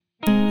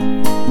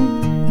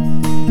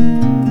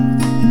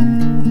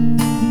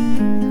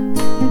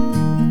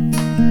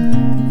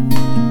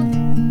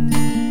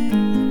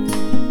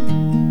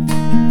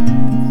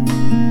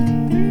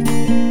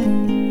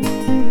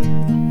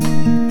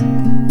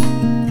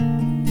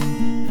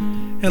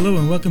Hello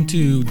and welcome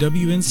to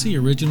WNC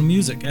Original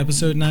Music,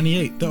 episode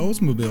 98, the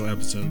Oldsmobile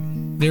episode.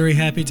 Very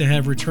happy to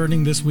have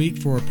returning this week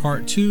for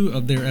part 2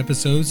 of their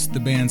episodes, the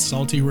band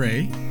Salty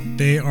Ray.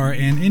 They are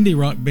an indie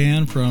rock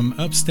band from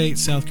upstate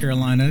South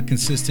Carolina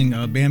consisting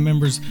of band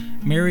members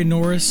Mary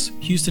Norris,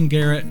 Houston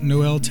Garrett,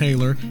 Noel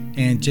Taylor,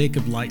 and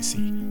Jacob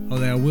Lightsey.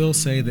 Although I will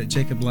say that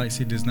Jacob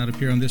Lightsey does not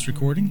appear on this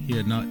recording. He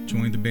had not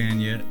joined the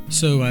band yet,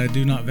 so I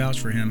do not vouch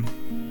for him.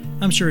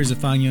 I'm sure he's a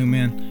fine young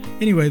man.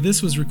 Anyway,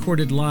 this was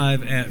recorded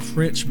live at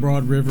French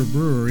Broad River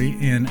Brewery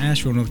in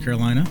Asheville, North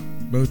Carolina,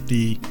 both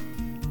the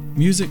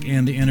music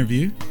and the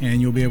interview,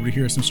 and you'll be able to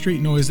hear some street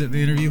noise at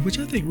the interview, which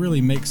I think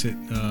really makes it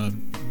a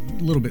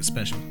little bit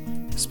special,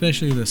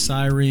 especially the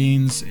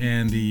sirens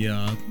and the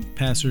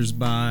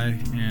passers-by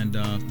and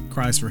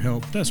cries for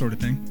help, that sort of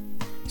thing.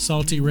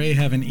 Salty Ray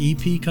have an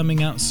EP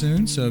coming out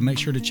soon, so make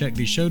sure to check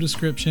the show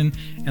description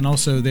and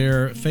also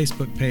their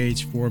Facebook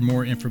page for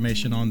more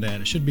information on that.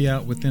 It should be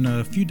out within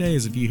a few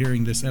days of you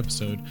hearing this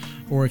episode,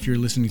 or if you're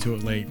listening to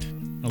it late,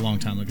 a long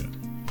time ago.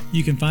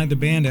 You can find the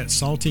band at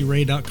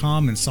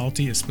saltyray.com, and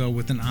Salty is spelled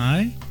with an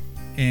I.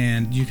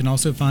 And you can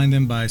also find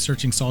them by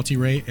searching Salty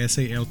Ray,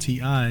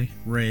 S-A-L-T-I,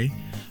 Ray,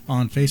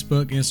 on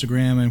Facebook,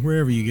 Instagram, and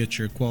wherever you get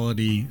your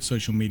quality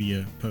social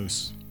media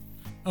posts.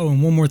 Oh,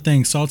 and one more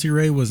thing. Salty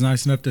Ray was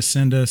nice enough to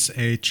send us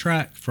a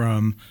track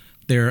from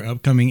their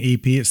upcoming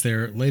EP. It's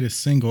their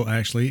latest single,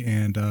 actually,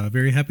 and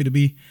very happy to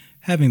be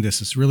having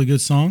this. It's a really good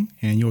song,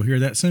 and you'll hear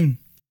that soon.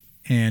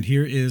 And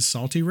here is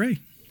Salty Ray.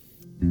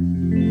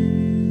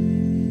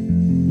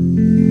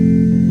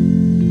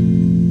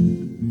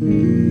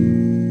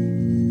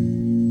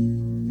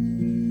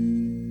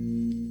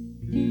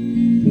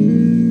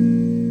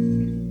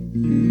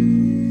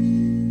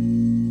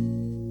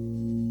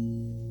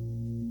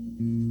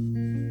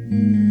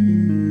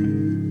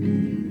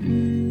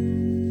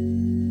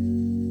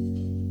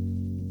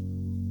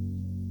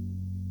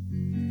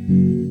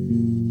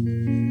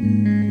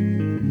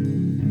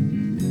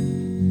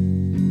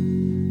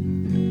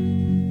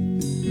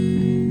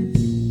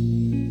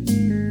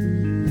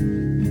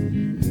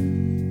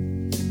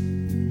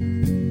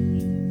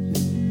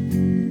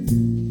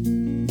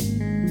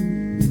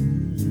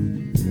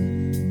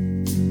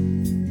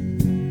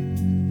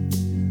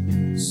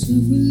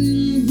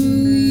 Shuffling how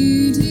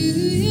you do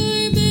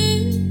your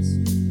best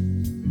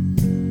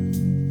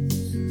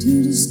to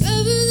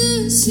discover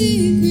the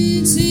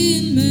secrets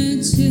in my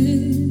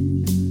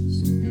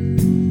chest.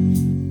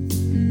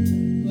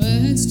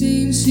 White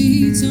stained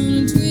sheets on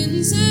a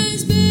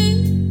twin-size bed,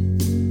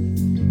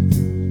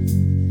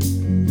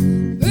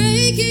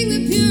 breaking the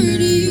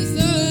purity you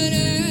thought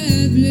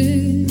I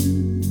bled.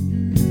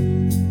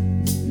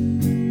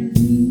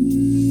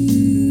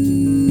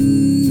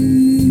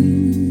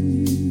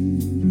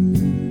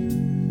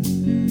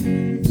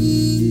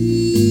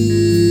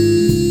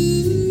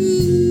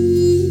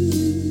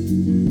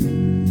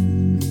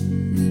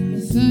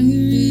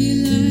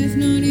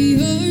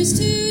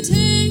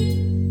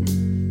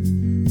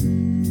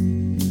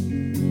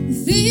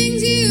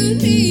 Things you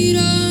need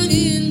on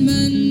in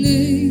my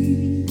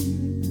name.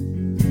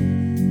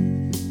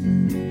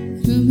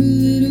 Come a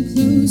little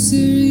closer,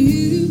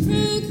 you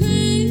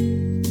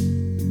proclaim.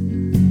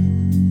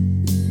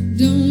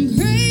 Don't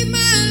crave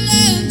my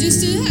love just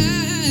to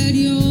hide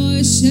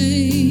your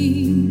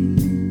shame.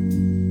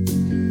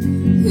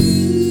 Ooh,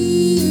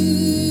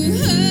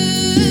 oh,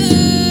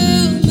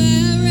 my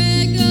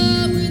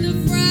ragdoll with a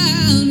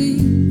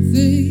frowning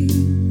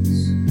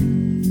face.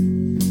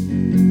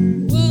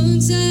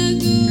 Once I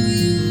go,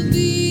 you'll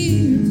be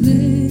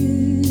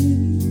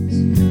replaced.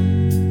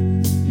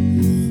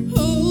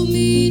 Hold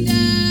me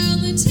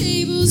down, the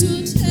tables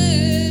will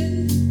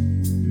turn.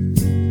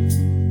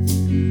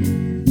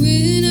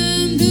 When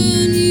I'm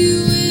done, you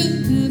will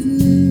have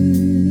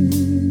learned.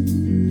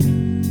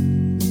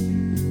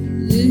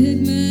 Let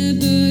my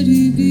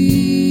body be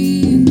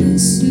in the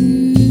center.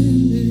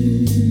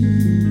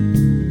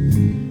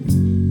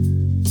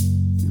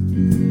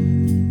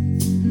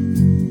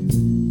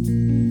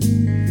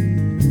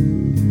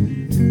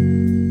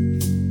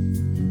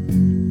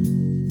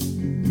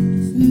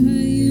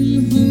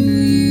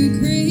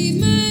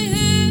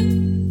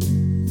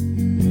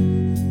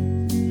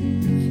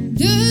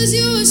 Does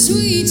your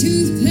sweet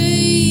tooth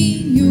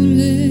pain your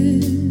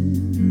lip?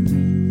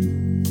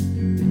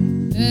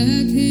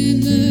 I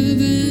can't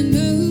love, I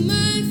know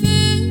my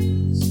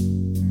facts.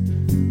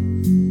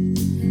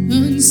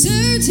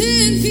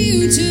 Uncertain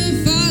future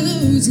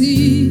follows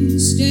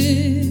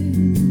instead.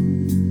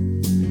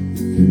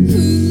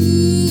 Ooh,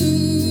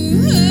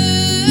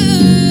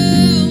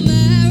 oh,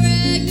 my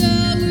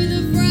ragdoll with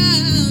a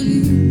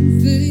frowning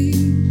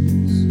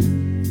face.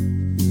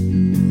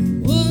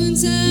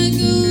 Once I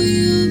go,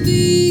 you'll be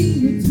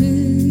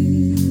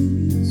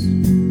replaced.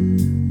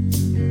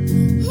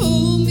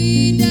 Hold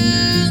me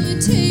down, the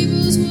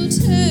tables will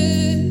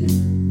turn.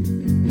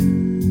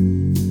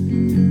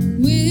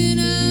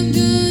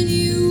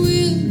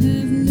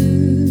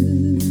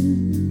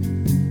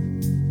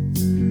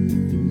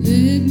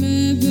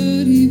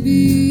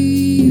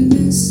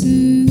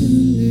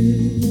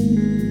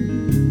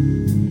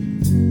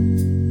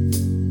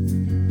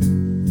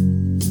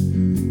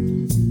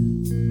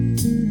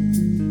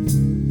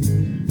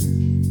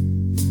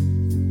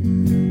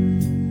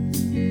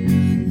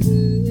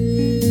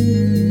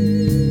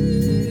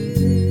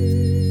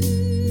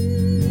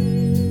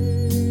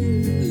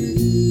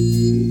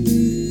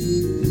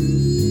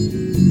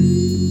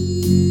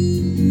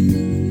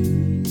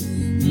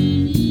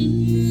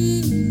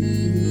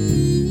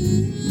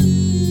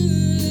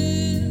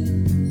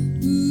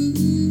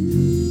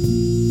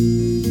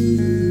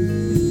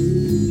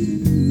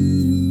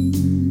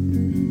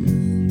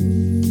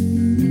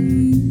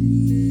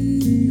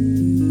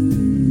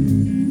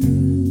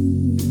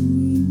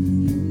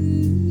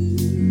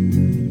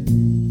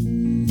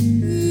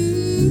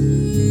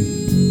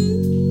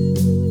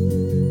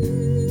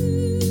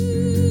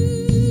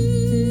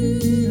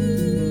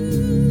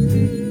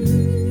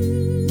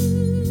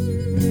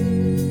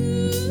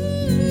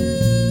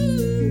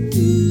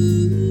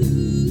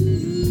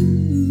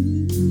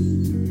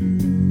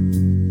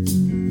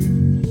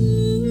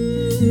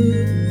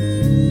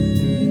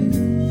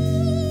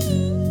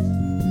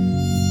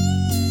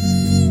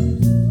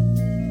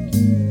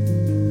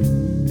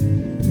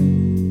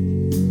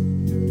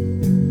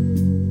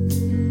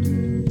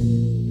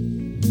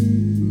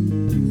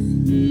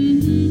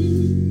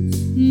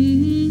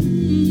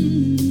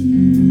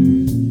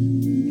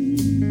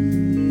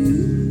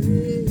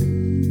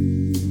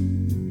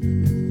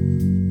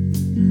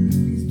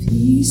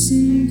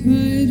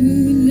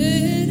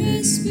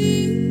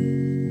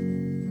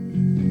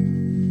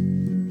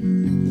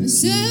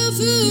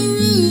 a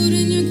root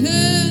and your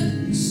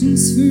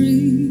conscience free.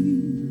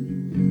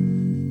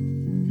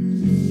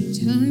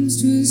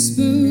 Times 'twas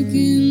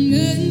spoken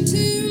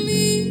unto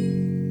me,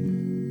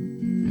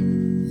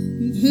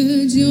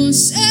 purge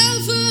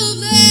yourself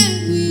of that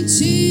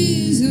which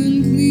is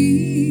unclean.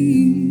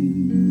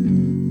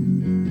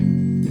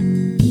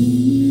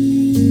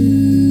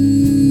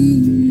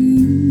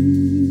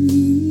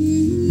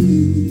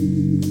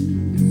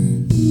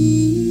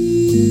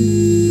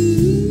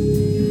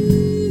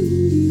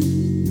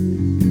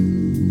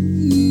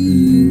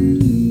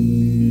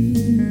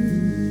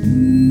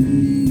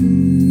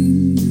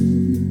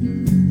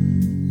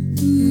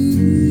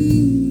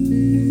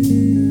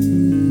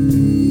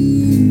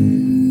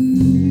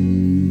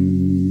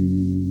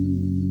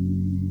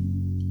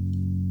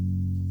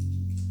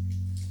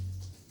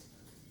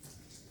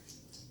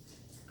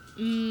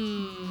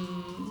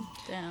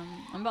 Damn,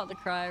 I'm about to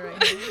cry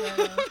right here. Right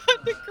now. I'm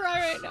about to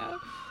cry right now.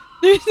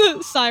 There's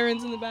the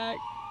sirens in the back.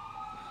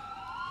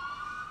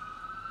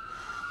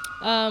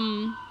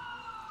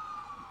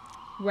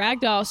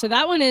 Ragdoll. So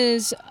that one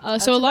is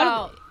so a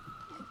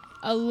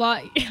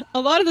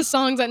lot of the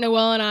songs that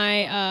Noelle and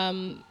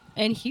I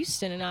and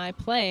Houston and I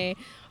play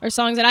are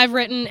songs that I've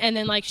written, and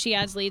then like she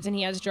adds leads and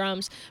he adds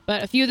drums.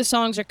 But a few of the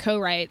songs are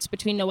co-writes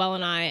between Noelle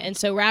and I. And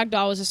so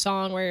Ragdoll was a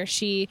song where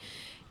she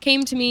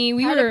came to me.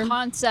 We I had were a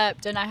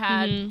concept, and I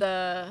had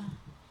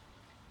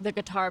the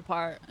guitar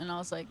part, and I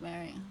was like,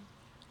 Mary.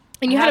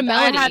 And you had a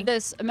melody. I had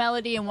a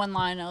melody in one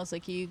line. And I was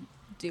like, you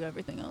do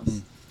everything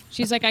else.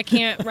 She's like, I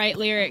can't write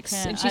lyrics,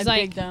 and she's I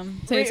like, bigged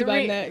them. say it's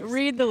about next.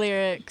 Read the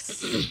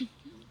lyrics.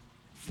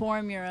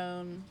 Form your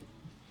own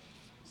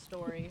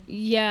story.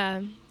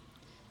 Yeah.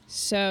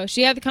 So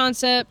she had the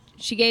concept.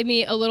 She gave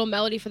me a little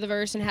melody for the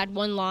verse and had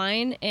one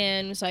line,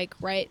 and was like,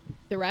 write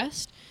the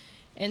rest.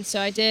 And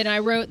so I did. I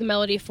wrote the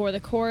melody for the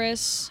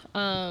chorus,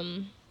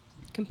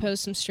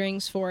 composed some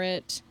strings for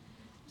it.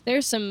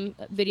 There's some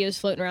videos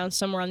floating around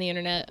somewhere on the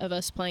internet of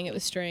us playing it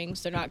with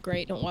strings. They're not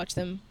great. Don't watch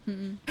them.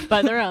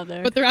 But they're out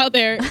there. But they're out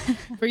there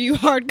for you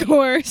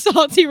hardcore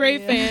Salty Ray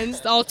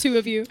fans, all two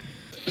of you.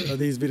 Are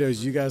these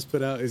videos you guys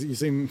put out? You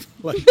seem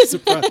like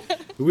surprised.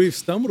 We've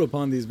stumbled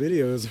upon these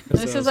videos.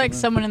 This is like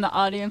someone in the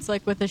audience,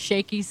 like with a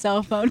shaky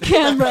cell phone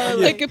camera.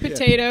 Like a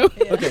potato.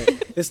 Okay,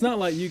 it's not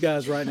like you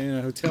guys writing in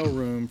a hotel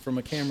room from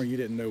a camera you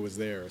didn't know was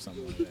there or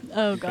something like that.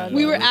 Oh God.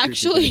 We were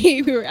actually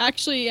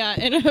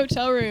in a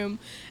hotel room,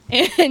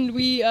 and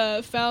we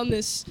found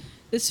this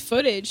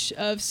footage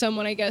of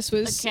someone, I guess,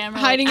 was camera,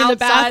 hiding like, in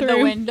the outside the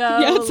bathroom. window,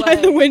 Yeah,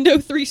 outside the window,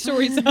 3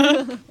 stories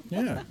up.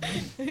 Yeah,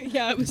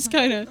 Yeah, it was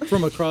kind of.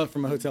 from a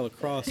hotel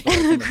across from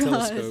a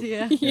telescope.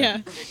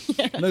 Yeah.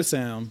 No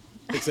sound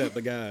except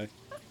the guy.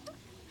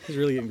 He's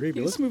really getting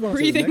creepy. Let's move on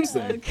breathing. to the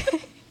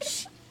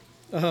next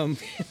thing.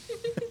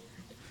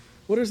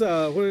 What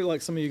are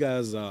like some of you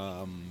guys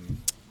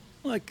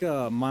like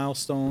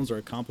milestones or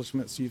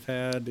accomplishments you've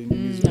had in your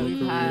musical we've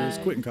careers?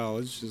 had- Quitting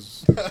college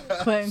is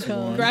Quitting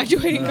college.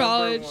 Graduating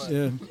college.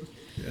 yeah.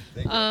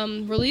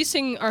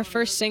 Releasing our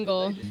first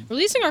single.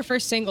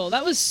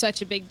 That was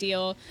such a big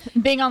deal.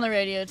 Being on the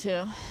radio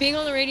too. Being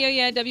on the radio,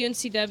 yeah,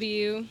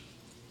 WNCW,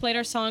 played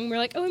our song. We were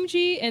like,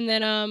 OMG. And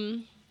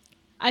then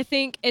I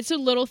think it's a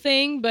little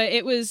thing, but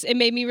it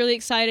made me really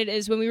excited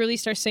is when we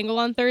released our single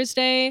on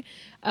Thursday,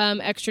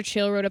 Extra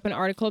Chill wrote up an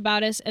article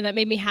about us, and that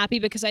made me happy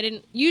because I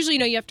didn't usually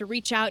you have to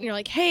reach out and you're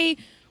like, hey,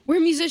 we're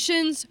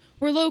musicians,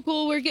 we're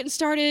local, we're getting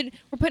started,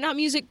 we're putting out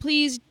music,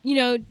 please,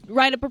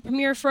 write up a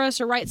premiere for us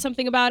or write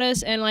something about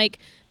us. And like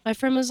my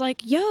friend was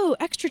like, yo,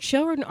 Extra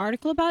Chill wrote an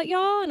article about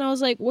y'all. And I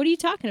was like, what are you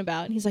talking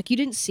about? And he's like, you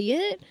didn't see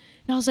it?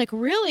 And I was like,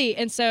 really?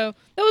 And so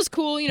that was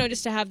cool,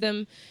 just to have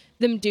them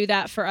do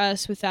that for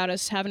us without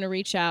us having to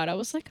reach out. I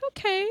was like,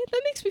 okay,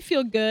 that makes me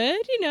feel good,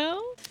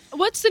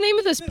 What's the name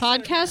of this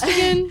podcast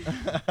again?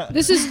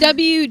 This is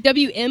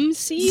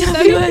WWMC? Is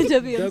that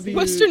it?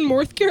 Western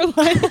North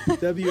Carolina.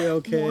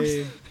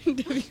 WLK.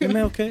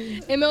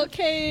 MLK.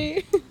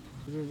 MLK.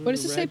 What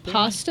does it say?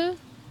 Pasta?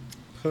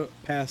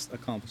 Past I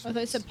accomplishments.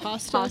 thought it said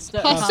pasta.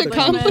 Pasta Pasta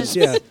accomplishments. accomplishments.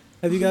 Yeah.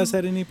 Have you guys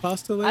had any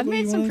pasta lately? I've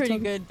made you some wanna pretty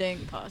talk- good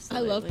dank pasta. I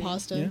love lately.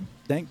 pasta. Yeah.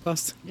 Dank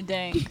pasta.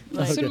 Dank.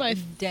 That's Okay. one of my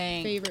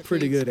Dank. favorite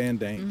Pretty foods. good and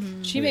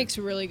dank. She makes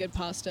really good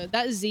pasta.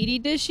 That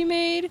ziti dish she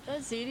made,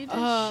 That ziti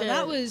dish.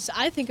 that was,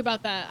 I think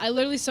about that. I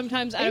literally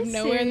sometimes out Are of you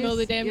nowhere in the middle of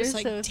the day, I'm serious?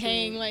 just You're like, so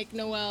dang, sweet. like,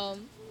 Noelle,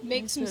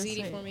 make some so ziti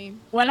sweet. for me.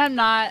 When I'm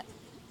not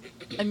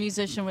a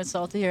musician with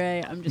Salty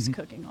Ray, I'm just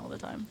cooking all the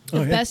time. The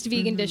Oh, yeah. best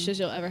vegan dishes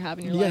you'll ever have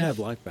in your You life. gotta have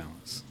life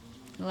balance.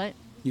 Light.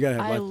 You gotta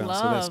have I life balance,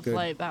 so that's love good.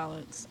 light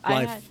balance.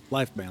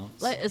 Life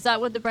balance. Is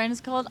that what the brand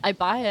is called? I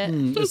buy it.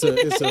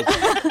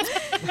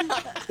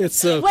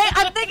 It's a Wait,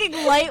 I'm thinking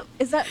light.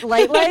 Is that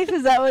light life?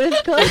 Is that what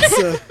it's called?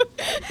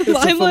 it's a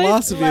Limelight?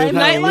 philosophy of how to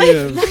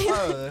Nightlife?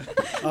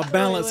 live. A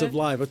balance of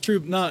life.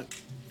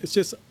 It's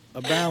just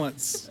a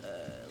balance.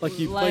 Like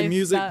you play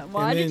music.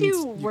 Why and did then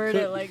you word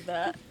cook. it like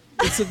that?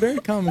 It's a very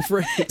common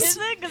phrase. Is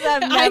it? Because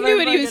I've never I knew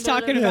what he was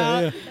fucking talking heard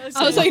about. it. Yeah,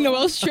 I was like,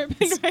 Noel's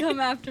tripping. Just Right? come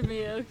after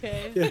me,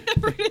 okay? Yeah.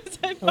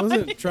 I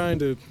wasn't trying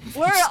to.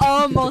 We're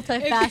all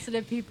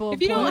multifaceted people.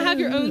 If you don't boy. have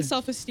your own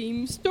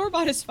self-esteem,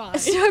 store-bought is fine.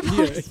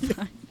 Store-bought is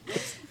Yeah.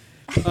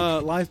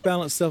 fine. Life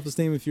Balance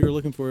Self-Esteem. If you're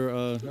looking for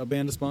a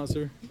band to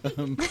sponsor,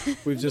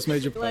 we've just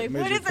made your Like,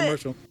 what major is it?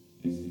 commercial.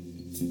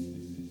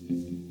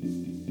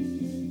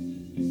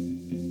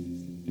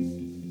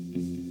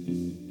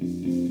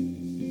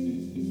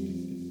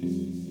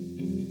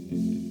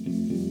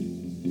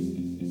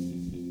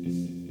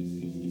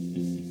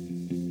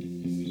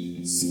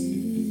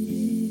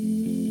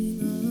 Sitting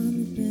on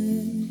the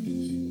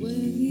bed,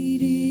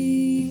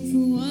 waiting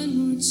for one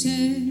more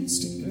chance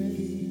to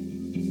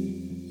break,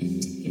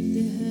 to get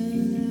the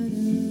hell out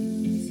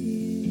of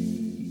here.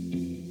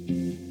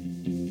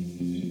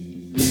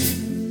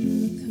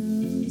 Mama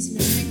comes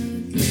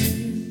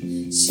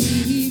knocking,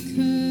 she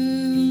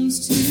comes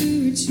to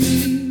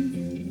retrieve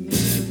the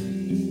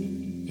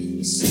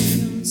glory. She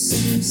don't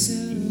seem so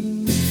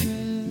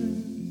proud.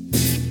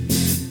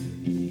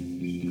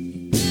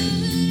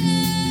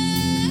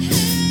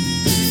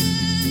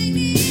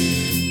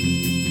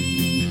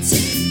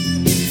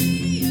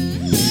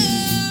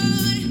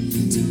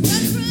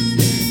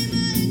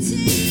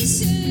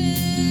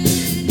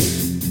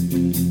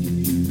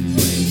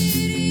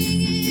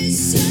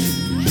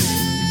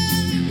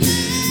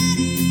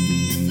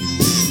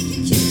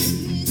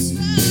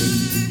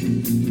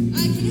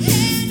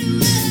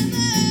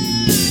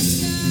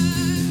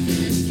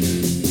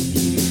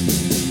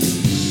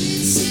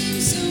 It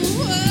seems so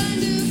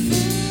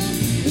wonderful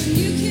when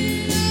you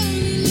can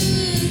only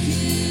look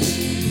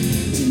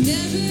in to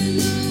never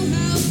know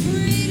how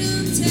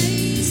freedom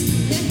tastes.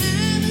 To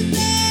have a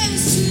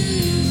thirst to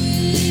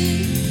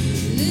it,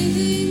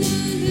 living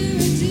under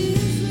a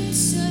different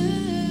sun.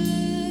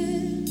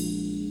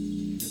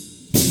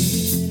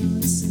 Put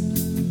on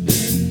some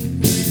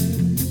makeup,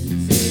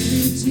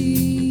 favorite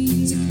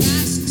jeans, a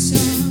classic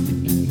song.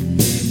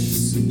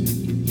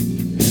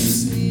 Let's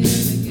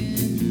live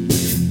again.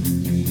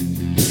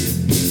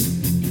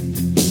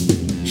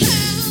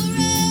 I'll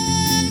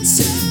run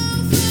so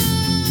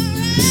far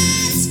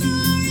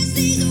as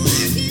these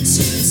working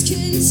shoes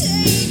can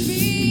take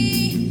me.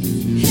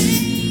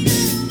 Ain't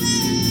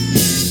nowhere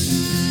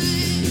I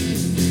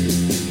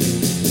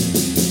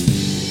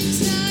It's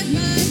not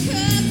my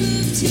cup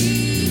of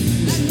tea.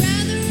 I'd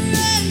rather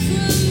run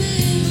from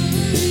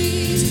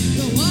memories.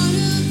 Don't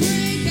wanna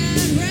break,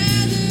 I'd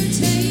rather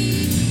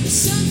take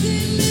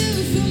something new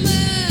for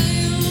my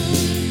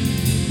own.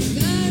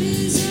 God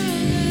is all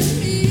I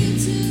need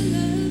to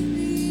love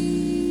me.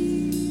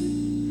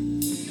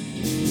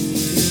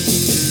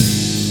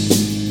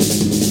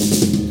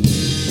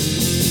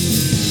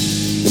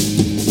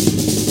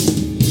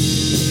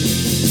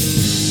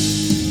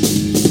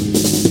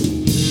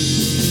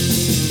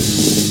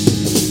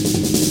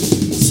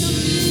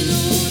 Something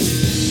old,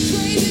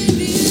 craving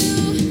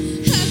new,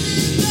 I've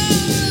been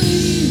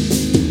borrowing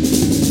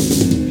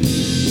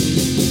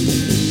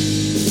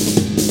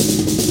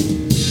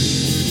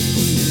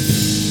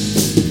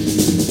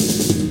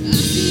I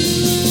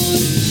feel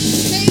old,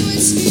 hate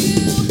with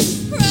skill,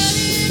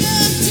 running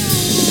up,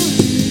 don't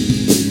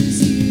wanna lose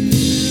you.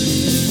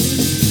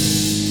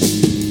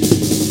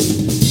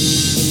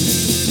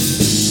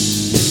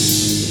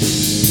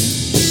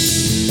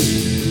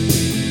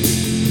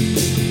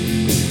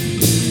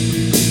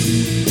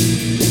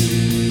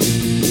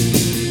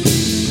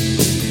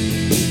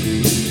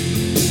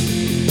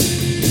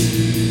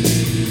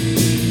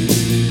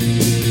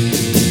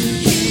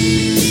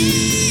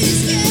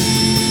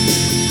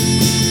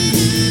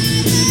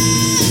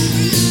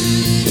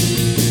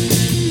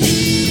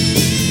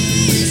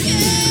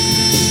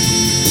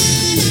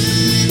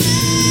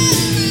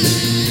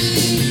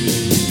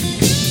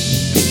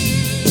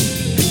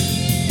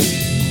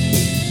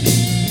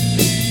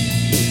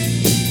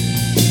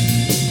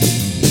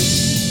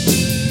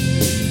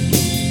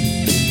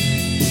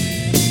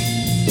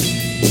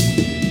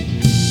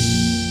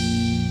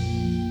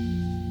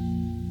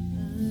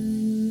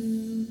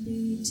 I'll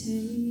be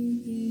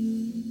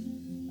taking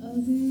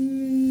other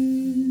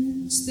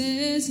routes.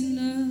 There's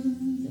another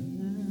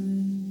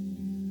line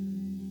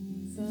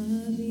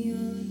far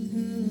beyond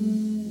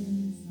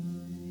confines.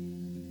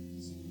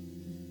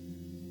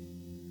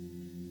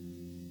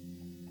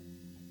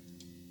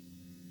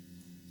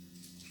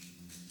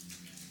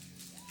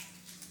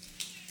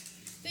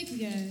 Thank you,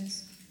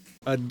 guys.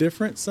 A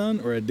different sun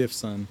or a diff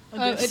sun?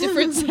 A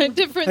different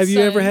Have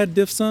you ever sun. had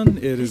diff sun?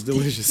 It is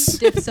delicious.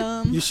 Dip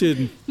some. You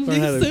should learn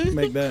how to Diff-sun?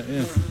 make that.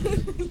 Yeah.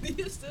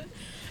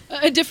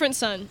 A different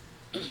sun.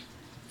 I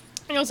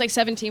think I was like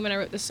 17 when I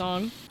wrote this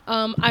song.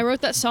 I wrote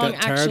that song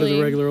Got tired actually. of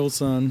the regular old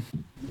sun.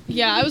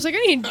 Yeah, I was like, I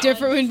need a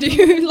different one,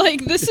 dude.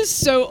 Like, this is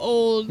so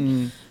old.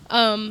 We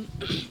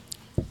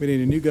need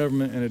a new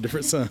government and a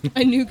different sun.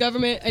 A new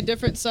government, a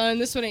different sun.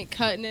 This one ain't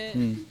cutting it.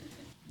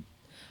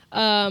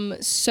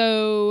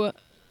 So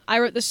I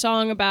wrote this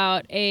song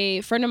about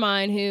a friend of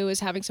mine who was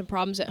having some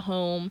problems at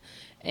home,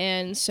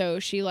 and so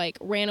she like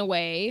ran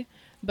away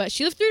But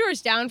she lived 3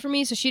 doors down from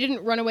me, so she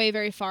didn't run away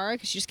very far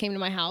because she just came to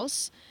my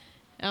house.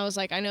 And I was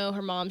like, I know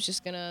her mom's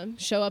just going to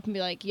show up and be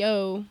like,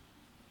 yo,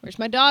 where's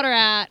my daughter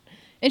at?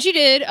 And she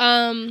did.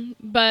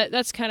 But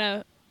that's kind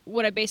of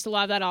what I based a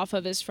lot of that off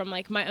of, is from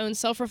like my own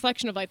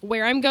self-reflection of like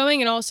where I'm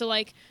going, and also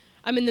like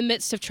I'm in the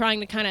midst of trying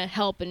to kind of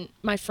help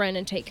my friend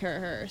and take care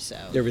of her. So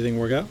Did everything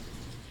work out?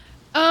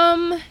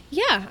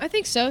 yeah, I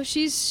think so.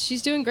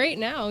 She's doing great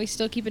now. We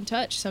still keep in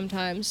touch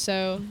sometimes.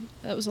 So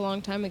that was a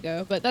long time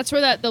ago. But that's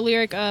where the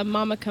lyric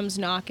 "Mama comes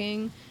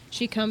knocking,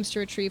 she comes to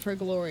retrieve her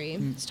glory."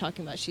 It's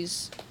talking about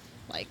she's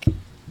like,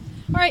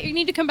 all right, you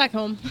need to come back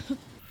home.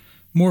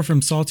 More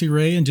from Salty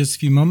Ray in just a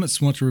few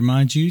moments. Want to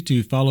remind you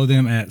to follow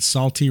them at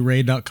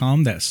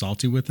saltyray.com. That's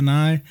salty with an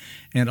I.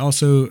 And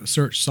also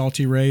search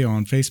Salty Ray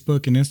on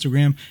Facebook and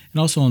Instagram,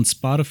 and also on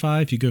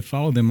Spotify. If you go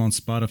follow them on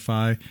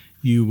Spotify,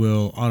 you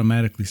will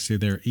automatically see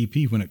their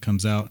EP when it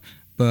comes out.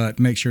 But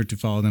make sure to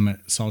follow them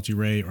at Salty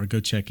Ray, or go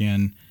check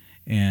in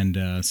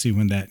and see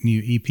when that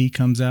new EP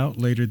comes out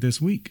later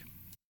this week.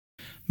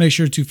 Make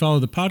sure to follow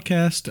the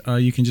podcast.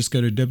 You can just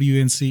go to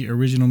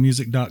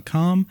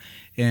wncoriginalmusic.com,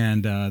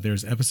 and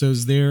there's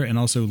episodes there, and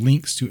also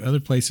links to other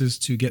places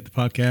to get the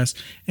podcast.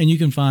 And you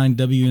can find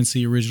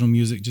WNC Original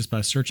Music just by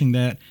searching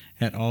that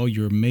at all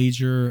your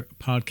major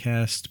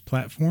podcast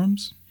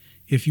platforms.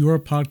 If your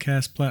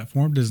podcast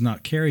platform does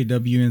not carry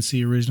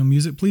WNC Original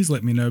Music, please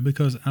let me know,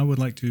 because I would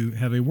like to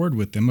have a word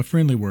with them, a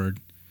friendly word,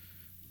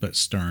 but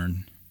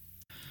stern.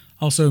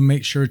 Also,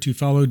 make sure to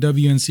follow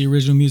WNC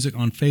Original Music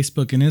on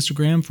Facebook and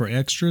Instagram for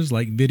extras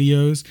like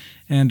videos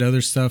and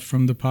other stuff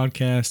from the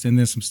podcast, and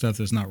then some stuff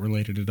that's not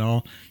related at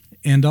all.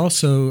 And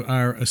also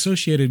our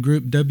associated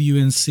group,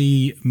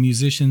 WNC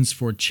Musicians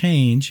for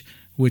Change,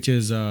 which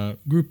is a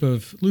group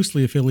of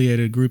loosely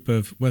affiliated group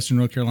of Western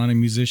North Carolina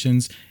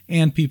musicians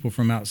and people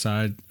from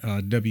outside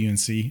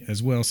WNC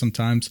as well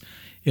sometimes.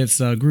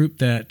 It's a group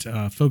that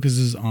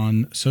focuses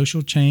on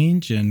social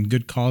change and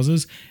good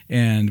causes,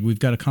 and we've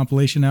got a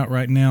compilation out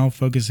right now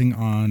focusing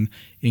on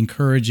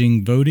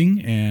encouraging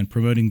voting and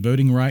promoting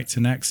voting rights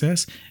and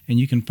access, and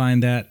you can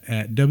find that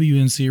at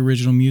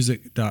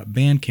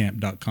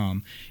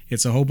wncoriginalmusic.bandcamp.com.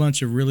 It's a whole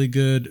bunch of really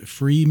good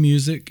free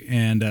music,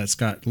 and it's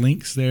got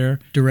links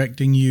there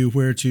directing you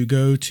where to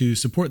go to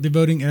support the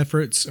voting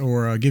efforts,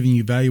 or giving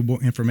you valuable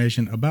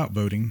information about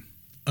voting.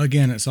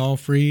 Again, it's all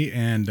free,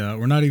 and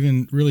we're not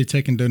even really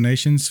taking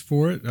donations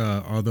for it,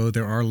 although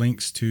there are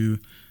links to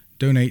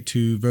donate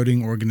to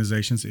voting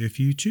organizations if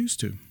you choose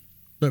to.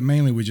 But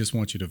mainly, we just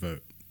want you to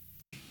vote.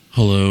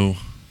 Hello,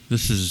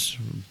 this is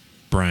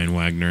Brian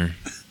Wagner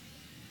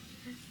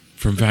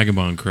from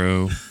Vagabond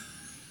Crow,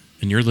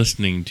 and you're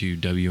listening to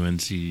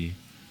WNC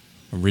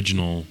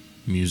Original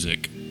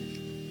Music.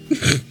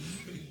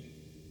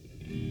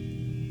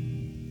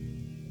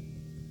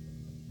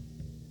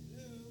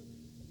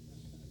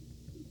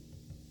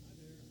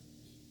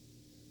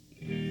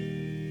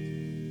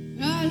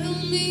 Follow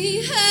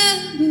me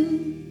heaven,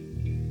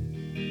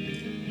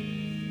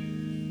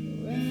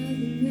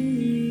 rather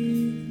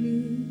make me.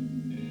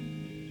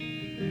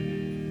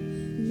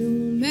 No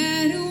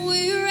matter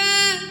where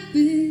I've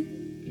been,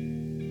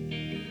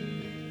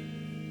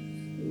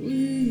 will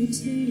you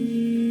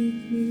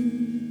take me?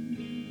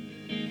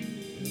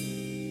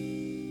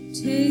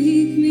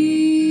 Take me.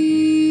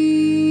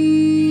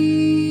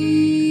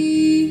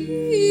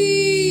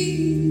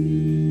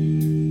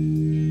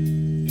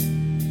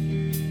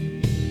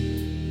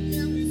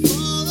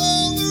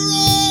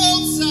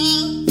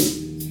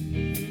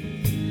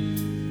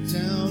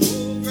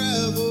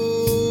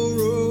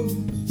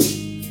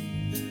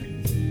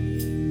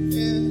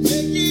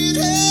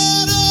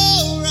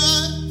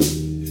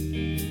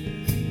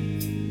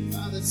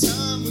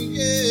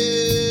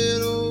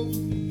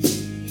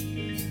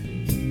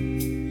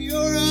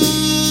 Your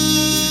eyes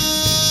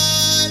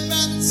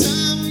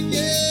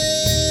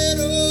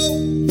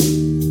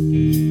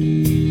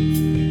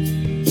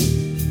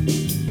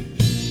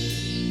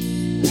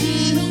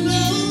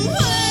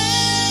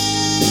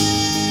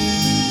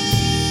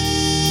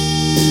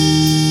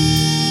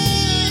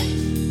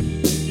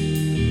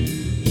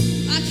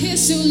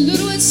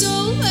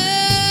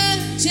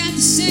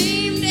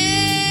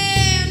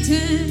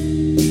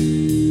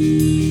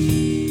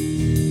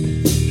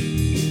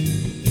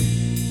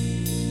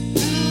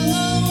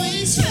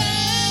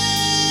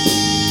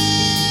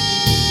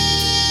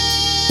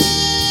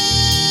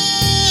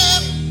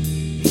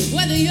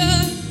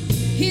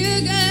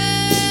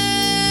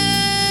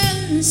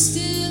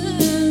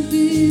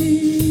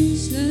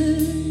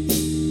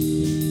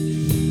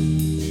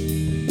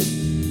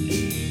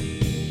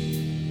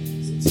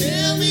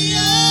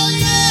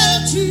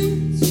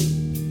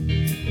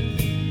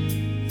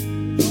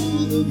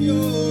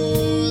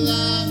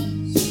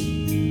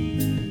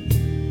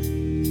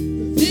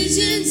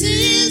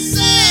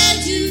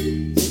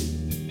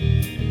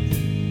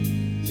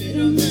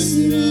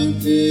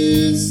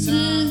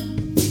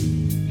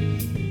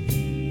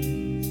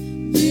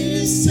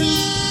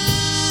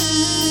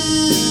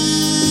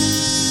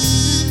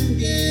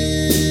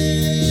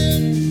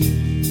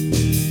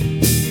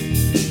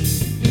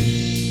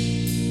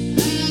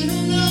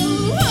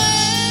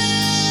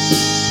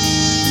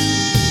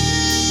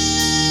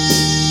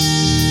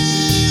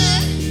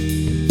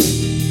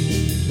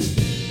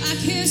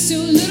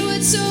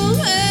so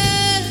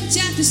much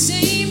at the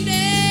same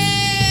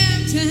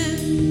damn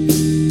time.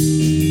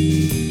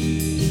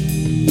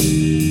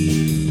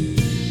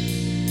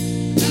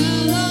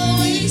 I'll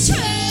always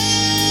try.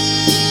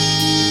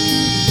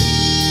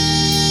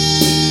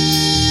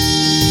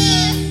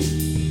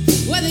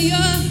 Whether you're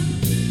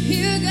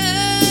here, gone,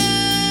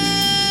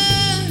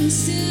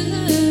 still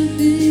love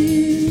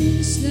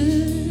this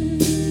life.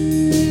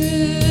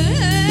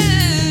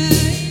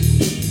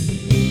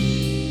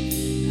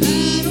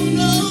 I don't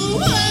know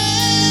why.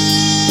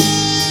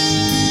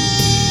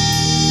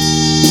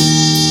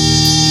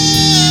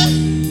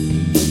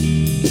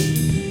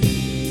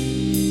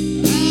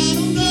 I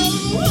don't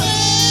know why.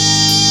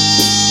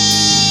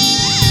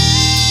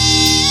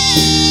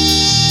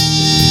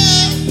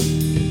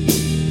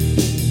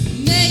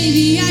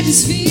 Maybe I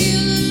just feel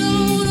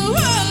alone, a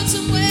world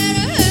somewhere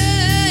to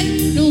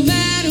hide. No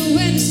matter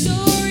where the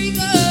story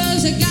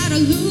goes, I gotta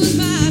lose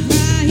my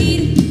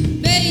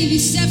pride. Baby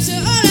steps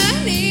are all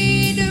I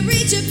need to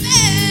reach a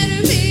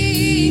better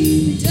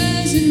me. It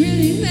doesn't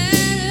really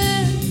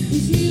matter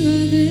if you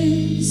are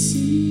there to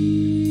see.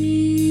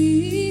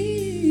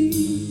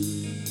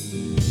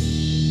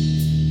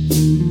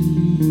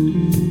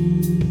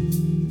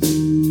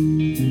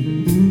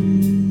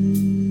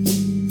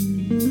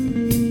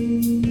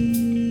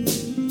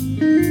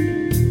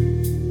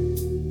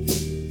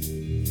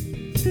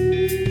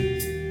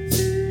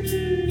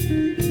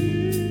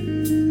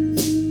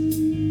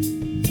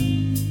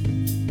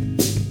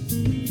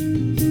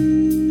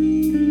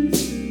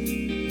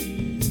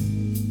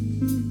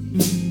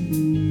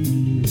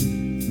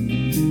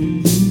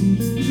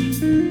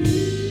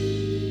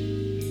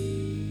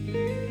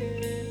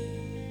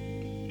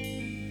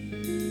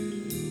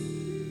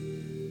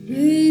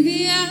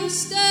 Maybe I'll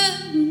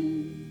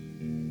stumble.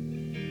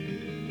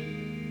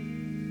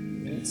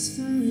 That's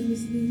fine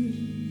with me.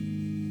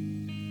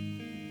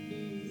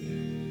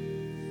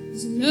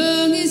 As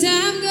long as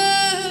I'm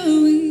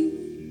going,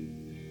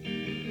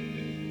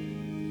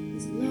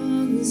 as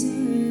long as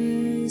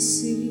I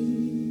see.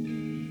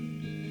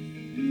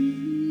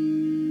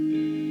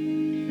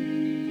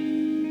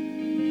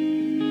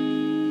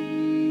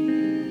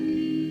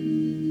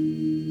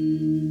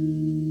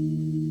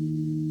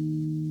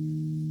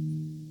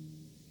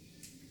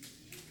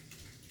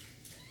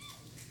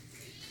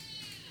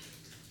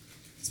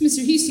 It's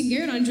Mr. Houston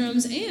Garrett on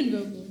drums and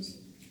vocals.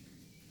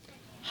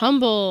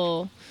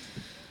 Humble.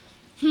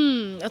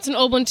 That's an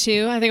old one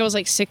too. I think I was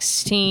like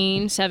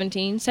 16,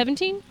 17.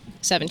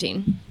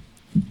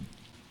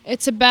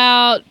 It's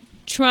about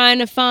trying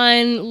to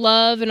find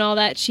love and all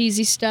that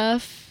cheesy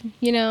stuff.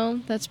 You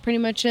know, that's pretty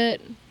much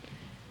it.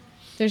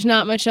 There's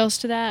not much else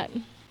to that.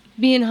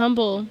 Being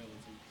humble.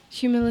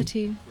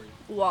 Humility.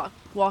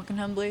 Walking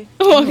humbly.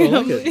 Oh, I Walking like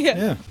humbly. it. Yeah.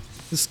 Yeah.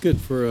 This is good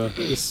for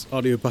this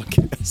audio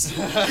podcast.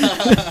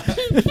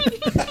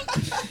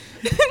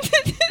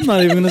 I'm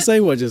not even going to say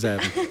what just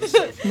happened. I'm going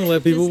to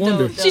let people Just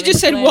wonder. don't. She just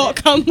said explain walk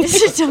it. humbly.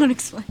 Just don't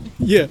explain it.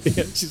 Yeah.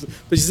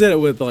 But she said it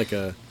with like You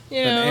an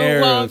know,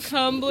 air walk of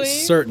humbly.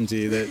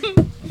 certainty that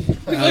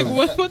Like,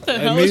 what the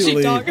hell is she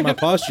immediately talking my about?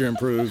 posture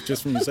improved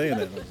just from you saying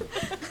that.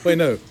 Wait,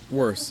 no,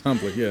 worse,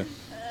 humbly, yeah.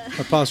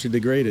 My posture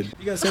degraded.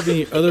 You guys have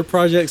any other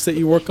projects that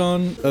you work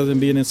on other than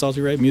being in Salty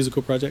Ray?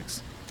 Musical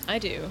projects? I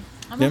do.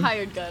 I'm Yeah. a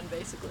hired gun,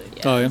 basically.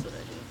 Oh, yeah? That's what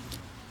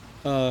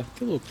I do.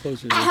 Get a little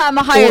closer. to I'm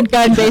a hired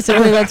gun,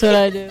 basically. That's what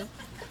I do.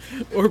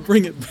 or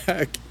bring it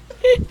back.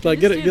 Like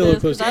get Just a do little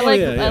this, 'cause closer. I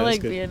like- yeah, I that's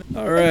like good. being-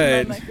 All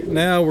right, microphone.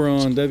 now we're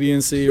on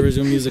WNC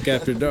Original Music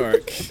After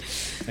Dark.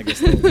 I guess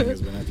the whole thing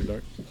has been after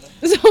dark.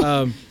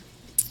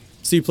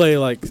 So you play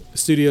like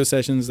studio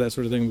sessions, that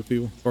sort of thing with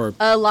people, or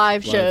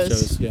Live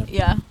shows.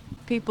 yeah.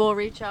 People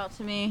reach out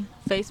to me,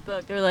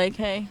 Facebook. They're like,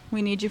 "Hey,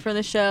 we need you for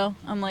the show."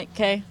 I'm like,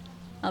 "Okay,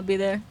 I'll be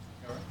there."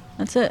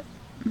 That's it.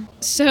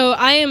 So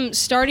I am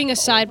starting a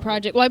side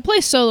project. Well, I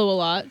play solo a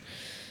lot.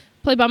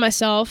 Play by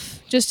myself,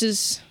 just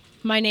as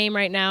my name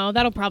right now.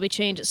 That'll probably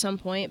change at some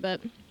point,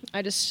 but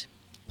I just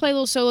play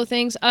little solo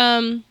things.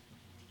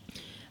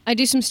 I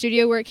do some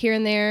studio work here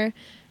and there.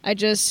 I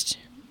just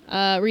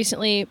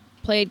recently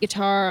played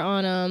guitar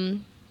on a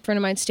friend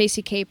of mine,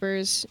 Stacy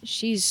Capers.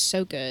 She's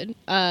so good.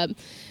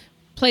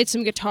 Played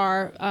some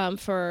guitar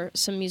for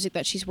some music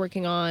that she's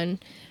working on.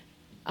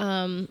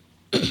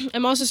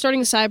 I'm also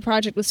starting a side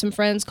project with some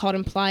friends called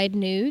Implied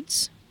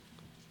Nudes.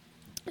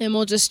 And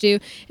we'll just do,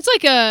 it's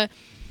like a,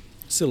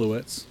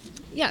 Silhouettes.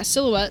 yeah,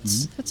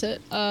 silhouettes. That's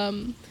it.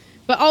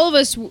 But all of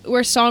us,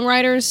 we're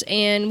songwriters,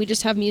 and we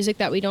just have music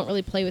that we don't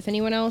really play with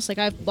anyone else. Like,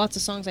 I have lots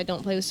of songs I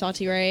don't play with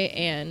Salty Ray,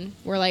 and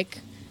we're like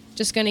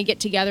just going to get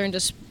together and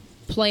just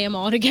play them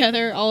all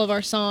together, all of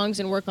our songs,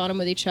 and work on them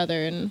with each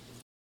other. And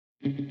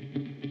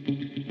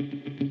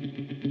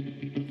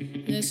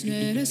Last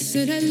night I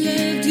said I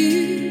loved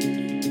you,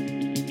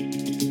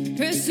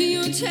 pressing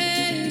your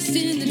chest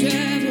in the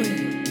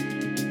driveway.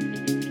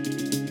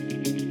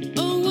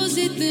 Oh, was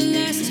it the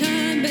last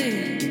time,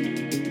 babe,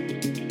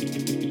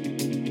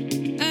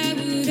 I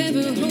would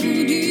ever hold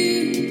you?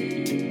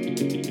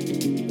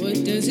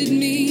 What does it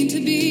mean to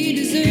be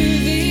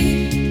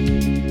deserving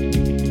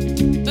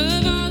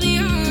of all the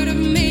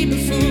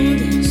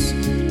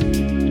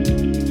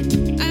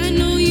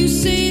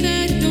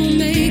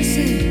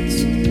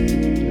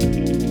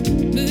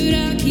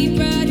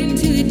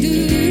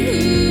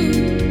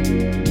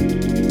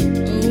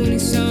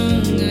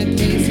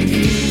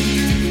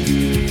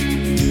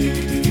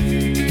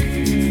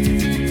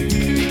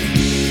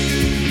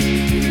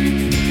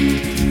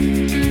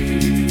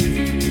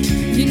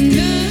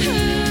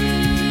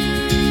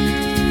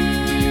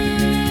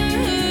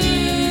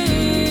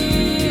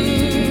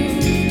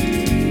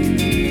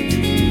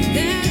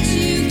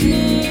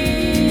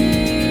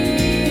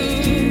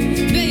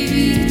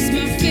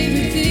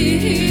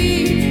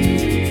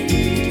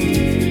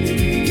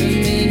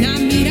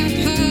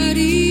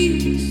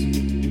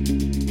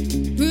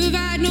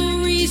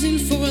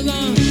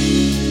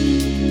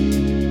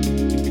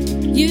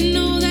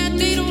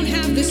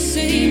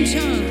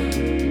charm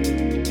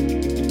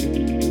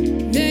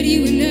that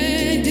you and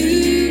I do.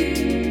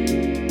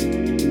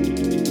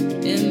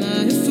 Am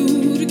I a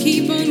fool to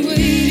keep on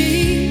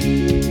waiting?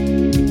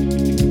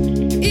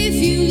 If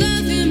you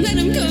love him, let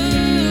him go.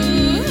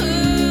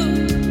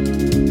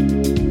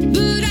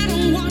 But I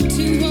don't want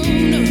to, oh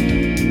no.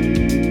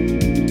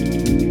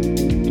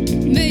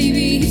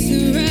 Maybe it's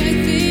the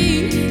right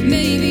thing.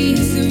 Maybe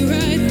it's the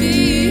right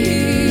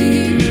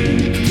thing.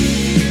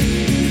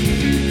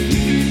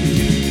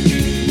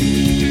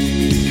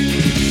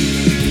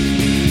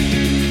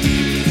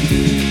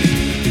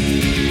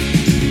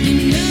 You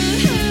know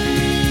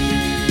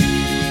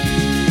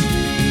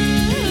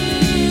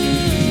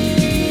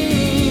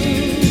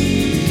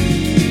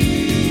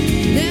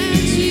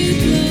that you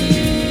glow.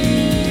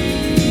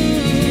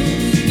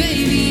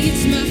 Baby,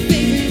 it's my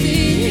favorite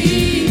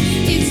thing.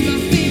 It's my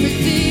favorite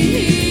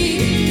thing.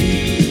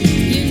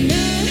 You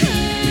know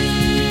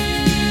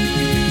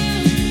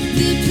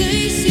the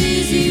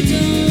places you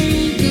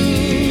don't go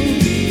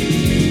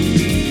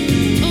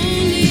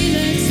only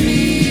lets me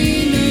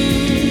know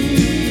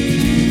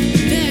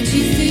that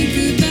you think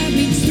about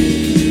me too.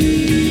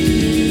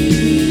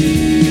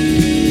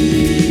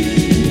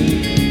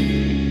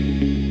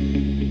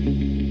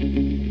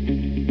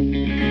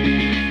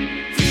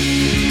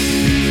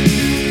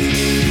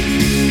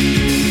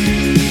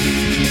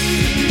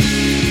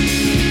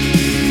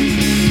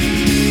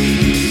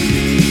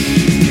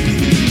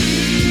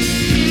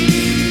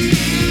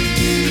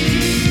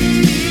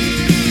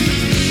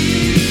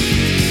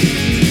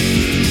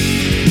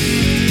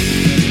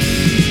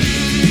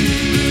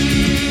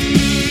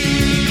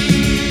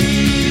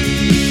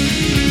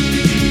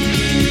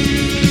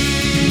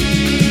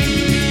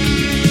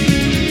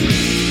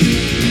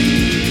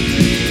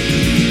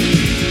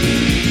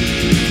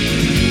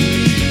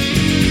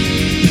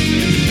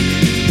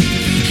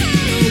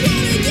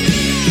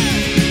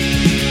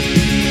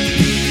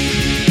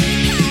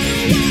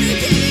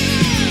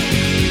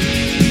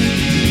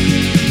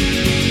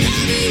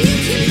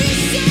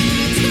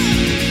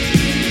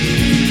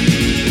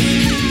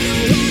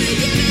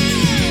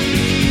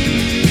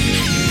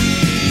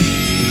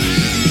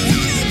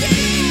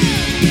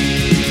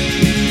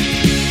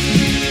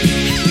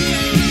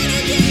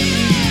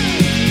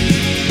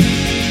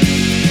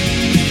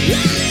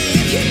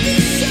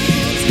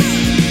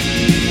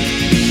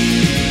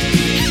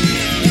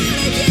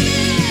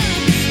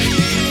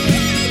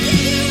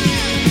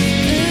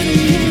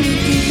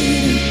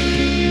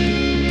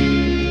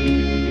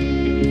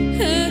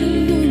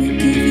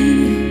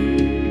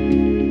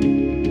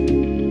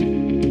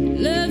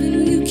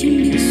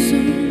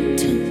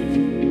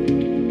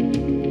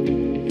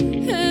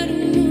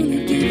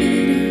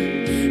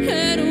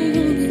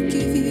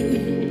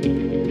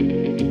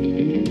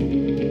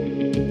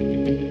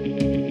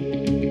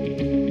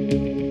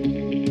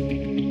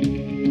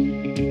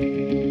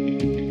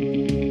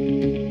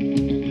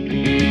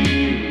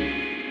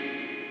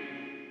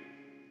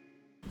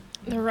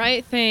 The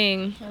Right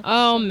Thing.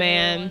 Oh,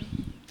 man.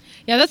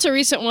 Yeah, that's a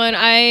recent one.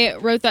 I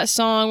wrote that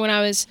song when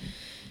I was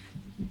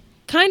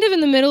kind of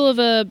in the middle of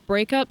a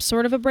breakup,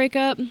 sort of a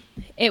breakup.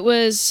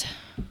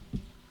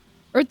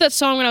 Wrote that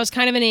song when I was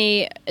kind of in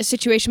a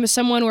situation with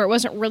someone where it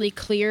wasn't really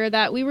clear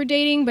that we were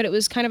dating, but it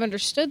was kind of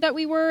understood that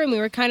we were, and we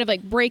were kind of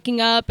like breaking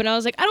up, and I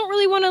was like, I don't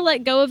really want to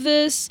let go of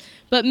this,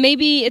 but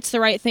maybe it's the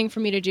right thing for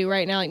me to do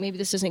right now. Like, maybe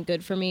this isn't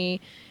good for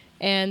me.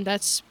 And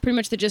that's pretty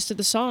much the gist of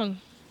the song.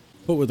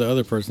 What would the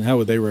other person, how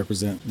would they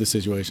represent the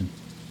situation?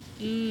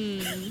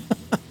 I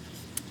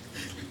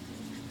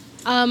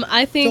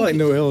I think feel like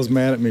Noelle is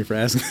mad at me for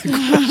asking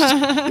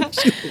that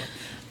question.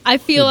 I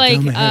feel The like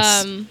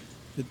dumbass.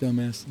 The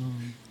dumbass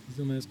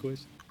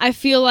question. I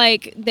feel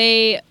like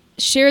they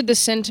shared the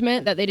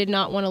sentiment that they did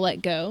not want to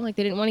let go. Like,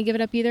 they didn't want to give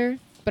it up either.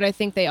 But I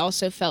think they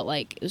also felt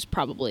like it was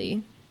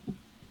probably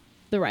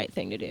the right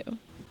thing to do.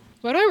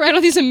 Why do I write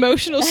all these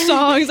emotional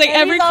songs? Like, And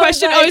every he's always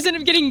question like, always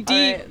ended up getting "All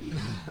deep. right."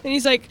 And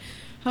he's like,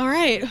 all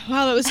right,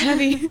 wow, that was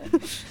heavy.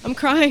 I'm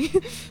crying.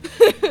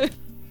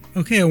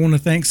 Okay, I want to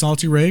thank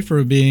Salty Ray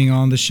for being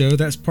on the show.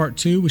 That's part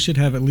 2. We should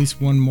have at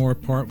least one more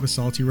part with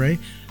Salty Ray.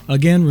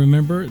 Again,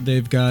 remember,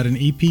 they've got an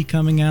EP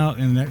coming out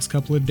in the next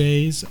couple of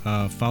days.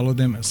 Follow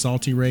them at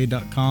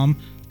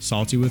saltyray.com,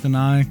 salty with an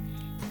I,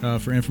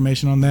 for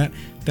information on that.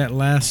 That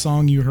last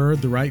song you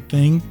heard, The Right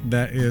Thing,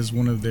 that is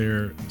one of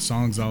their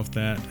songs off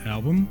that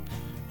album.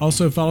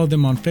 Also, follow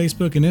them on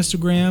Facebook and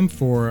Instagram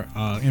for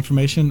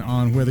information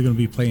on where they're going to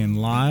be playing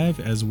live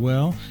as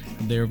well.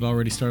 They've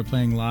already started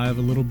playing live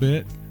a little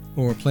bit,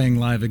 or playing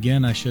live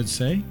again, I should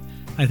say.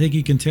 I think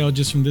you can tell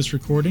just from this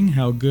recording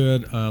how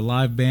good a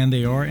live band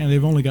they are, and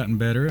they've only gotten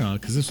better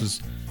because this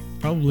was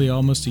probably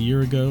almost a year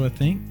ago, I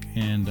think,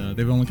 and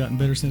they've only gotten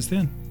better since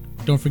then.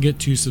 Don't forget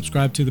to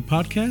subscribe to the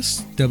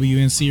podcast,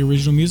 WNC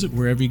Original Music,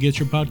 wherever you get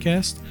your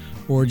podcast,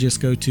 or just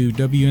go to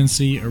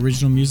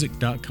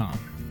wncoriginalmusic.com.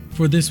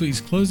 For this week's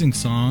closing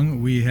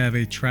song, we have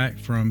a track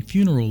from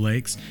Funeral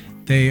Lakes.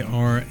 They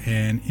are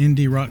an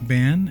indie rock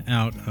band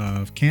out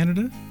of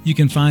Canada. You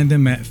can find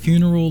them at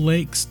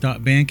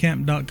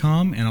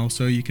funerallakes.bandcamp.com, and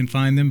also you can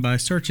find them by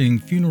searching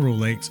Funeral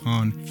Lakes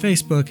on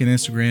Facebook and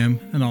Instagram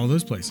and all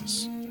those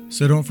places.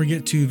 So don't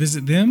forget to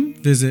visit them,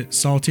 visit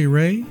Salty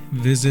Ray,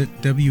 visit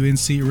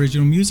WNC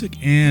Original Music,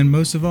 and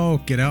most of all,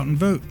 get out and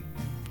vote.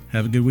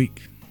 Have a good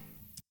week.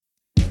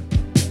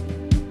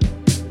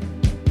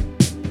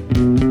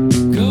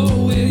 Go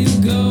where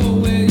you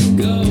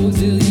go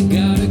till you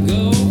gotta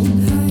go.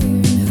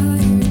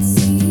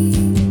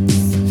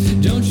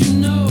 Don't you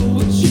know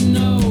what you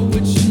know,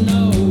 what you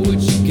know, what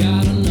you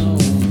gotta know?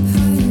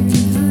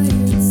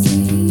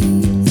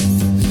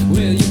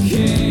 Well, you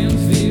can't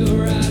feel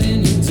right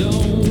and you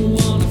don't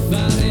wanna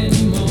fight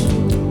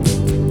anymore.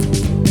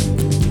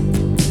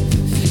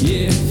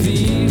 Yeah, it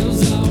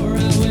feels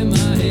alright when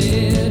my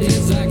head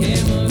hits like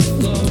hammer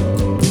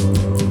floor.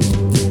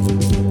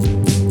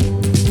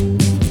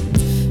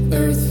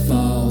 Earth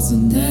falls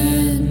and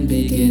then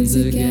begins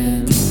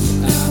again.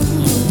 Our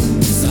home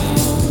is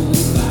all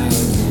fire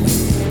again.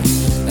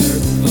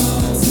 Earth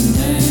falls and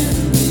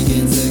then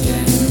begins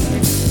again.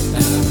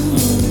 Our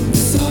home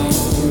is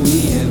all we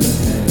ever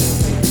had.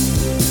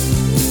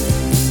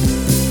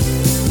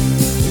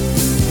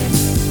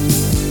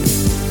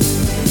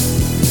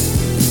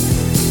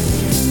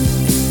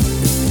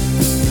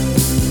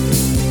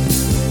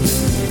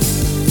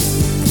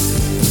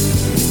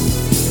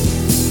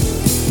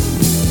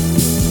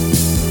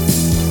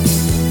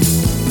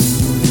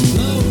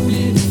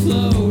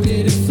 Flow,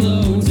 did it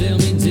flow? Tell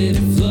me, did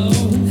it flow?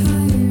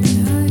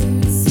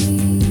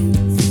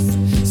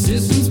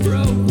 Systems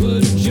broke,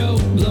 what a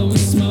joke, blowing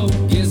smoke,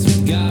 guess we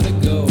gotta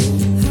go.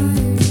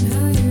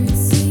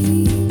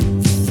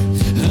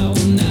 Oh,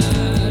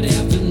 night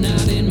after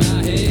night in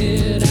my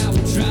head, I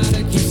will try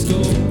to keep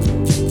score.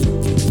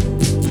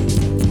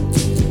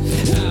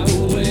 I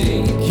will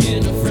wake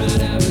in a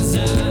fright, I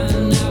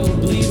resign, I will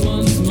bleed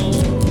once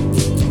more.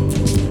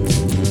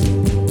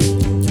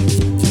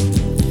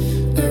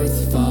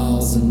 Earth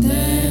falls and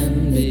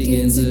then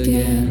begins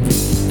again.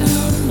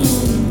 Our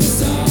home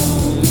is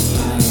all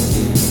fire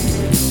again.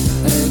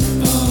 Earth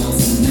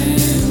falls and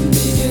then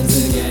begins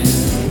again.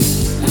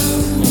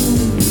 Our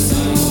home is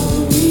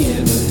all we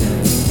ever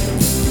had.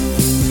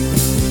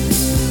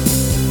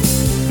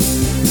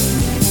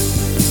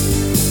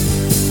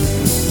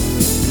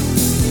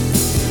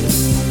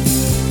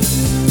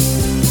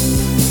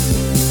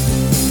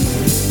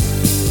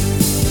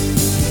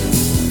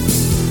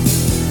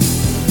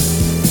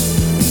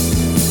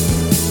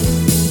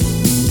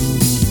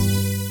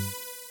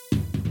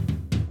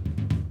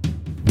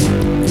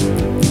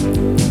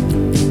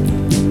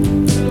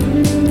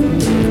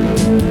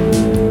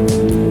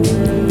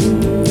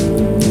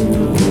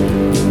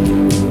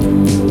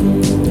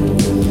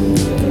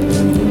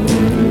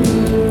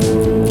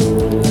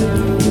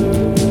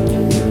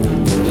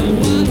 I'm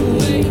wide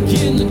awake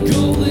in the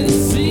golden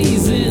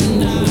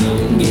season.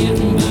 I'm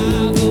getting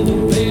by, but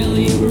we're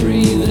barely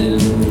breathing.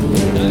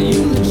 I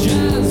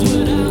eulogize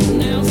what I'm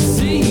now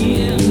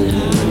seeing.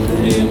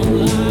 I am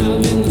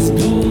alive in this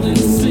golden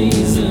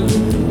season.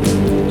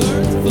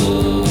 Earth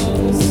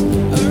falls,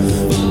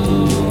 earth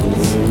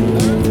falls,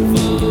 earth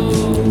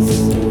falls,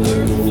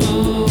 earth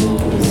falls,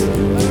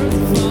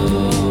 earth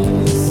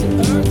falls,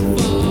 earth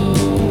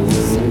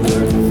falls,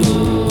 earth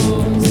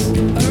falls,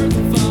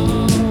 earth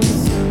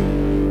falls.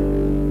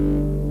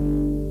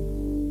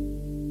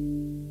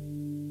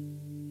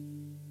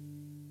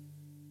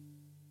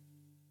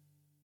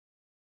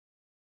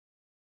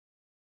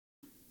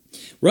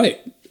 Right.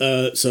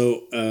 So